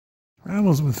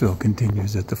Travels with Phil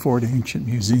continues at the Fort Ancient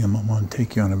Museum. I'm going to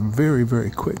take you on a very, very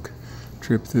quick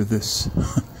trip through this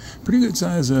pretty good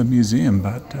size museum,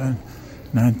 about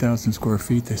 9,000 square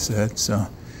feet, they said. So,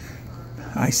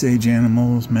 Ice Age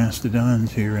animals,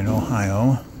 mastodons here in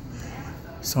Ohio.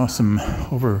 Saw some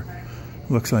over,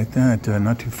 looks like that,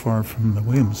 not too far from the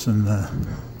Williamson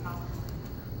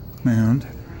mound.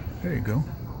 There you go.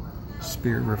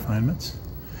 Spear refinements.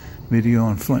 Video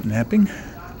on flint knapping.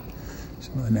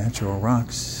 Some of the natural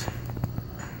rocks.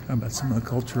 How about some of the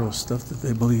cultural stuff that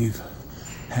they believe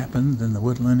happened? Then the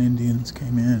woodland Indians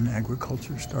came in,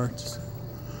 agriculture starts.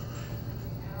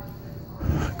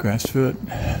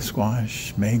 Grassfoot,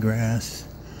 squash, maygrass,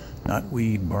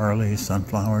 knotweed, barley,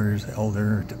 sunflowers,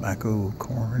 elder, tobacco,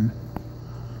 corn.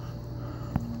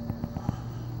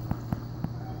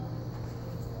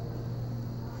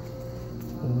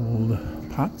 Old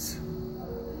pots,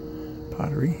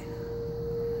 pottery.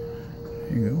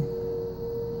 There you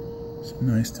go. Some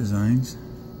nice designs.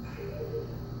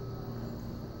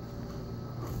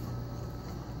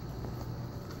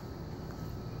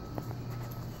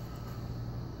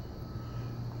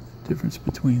 The difference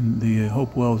between the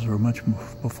Hopewells were much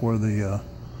before the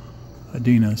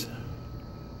Adinas.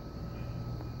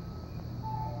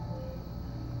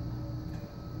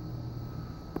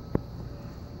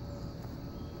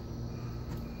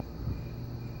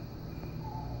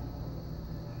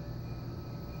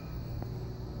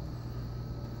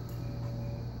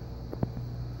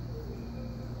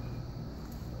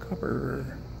 Copper,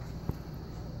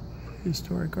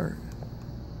 prehistoric art.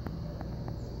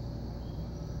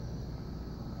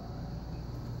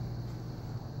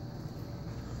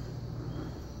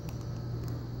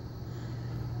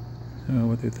 So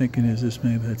what they're thinking is this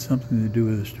may have had something to do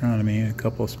with astronomy. A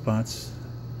couple of spots,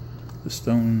 the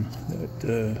stone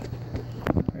that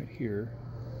right here,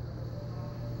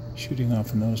 shooting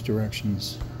off in those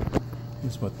directions,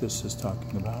 is what this is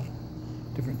talking about.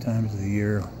 Different times of the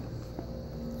year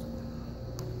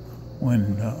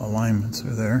when alignments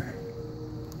are there.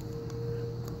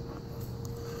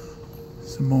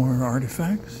 Some more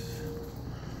artifacts.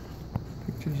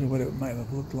 Pictures of what it might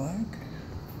have looked like.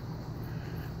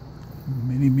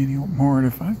 Many more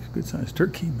artifacts. Good sized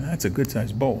turkey. That's a good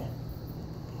sized bowl.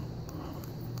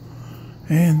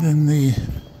 And then the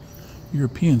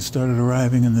Europeans started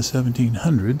arriving in the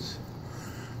 1700s.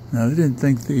 Now they didn't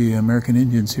think the American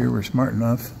Indians here were smart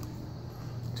enough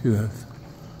to have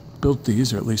built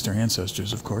these, or at least their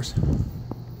ancestors, of course.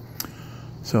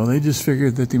 So they just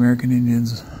figured that the American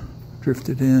Indians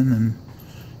drifted in and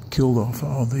killed off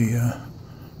all the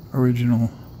original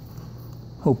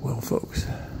Hopewell folks.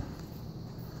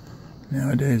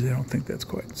 Nowadays, I don't think that's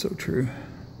quite so true.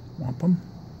 Wampum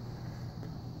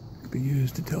could be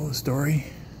used to tell a story.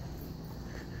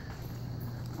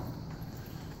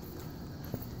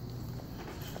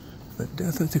 The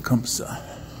death of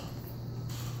Tecumseh.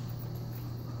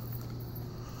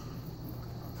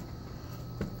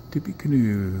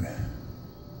 Tippecanoe.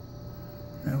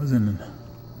 That was in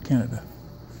Canada.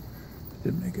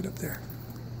 Didn't make it up there.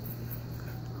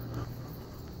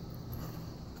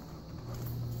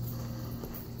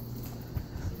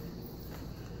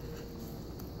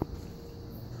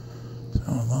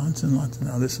 So lots and lots.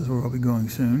 Now this is where I'll be going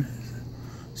soon.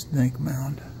 Snake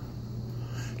Mound.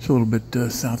 It's a little bit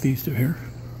southeast of here.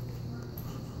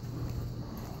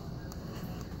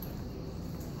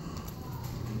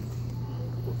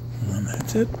 And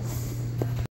that's it.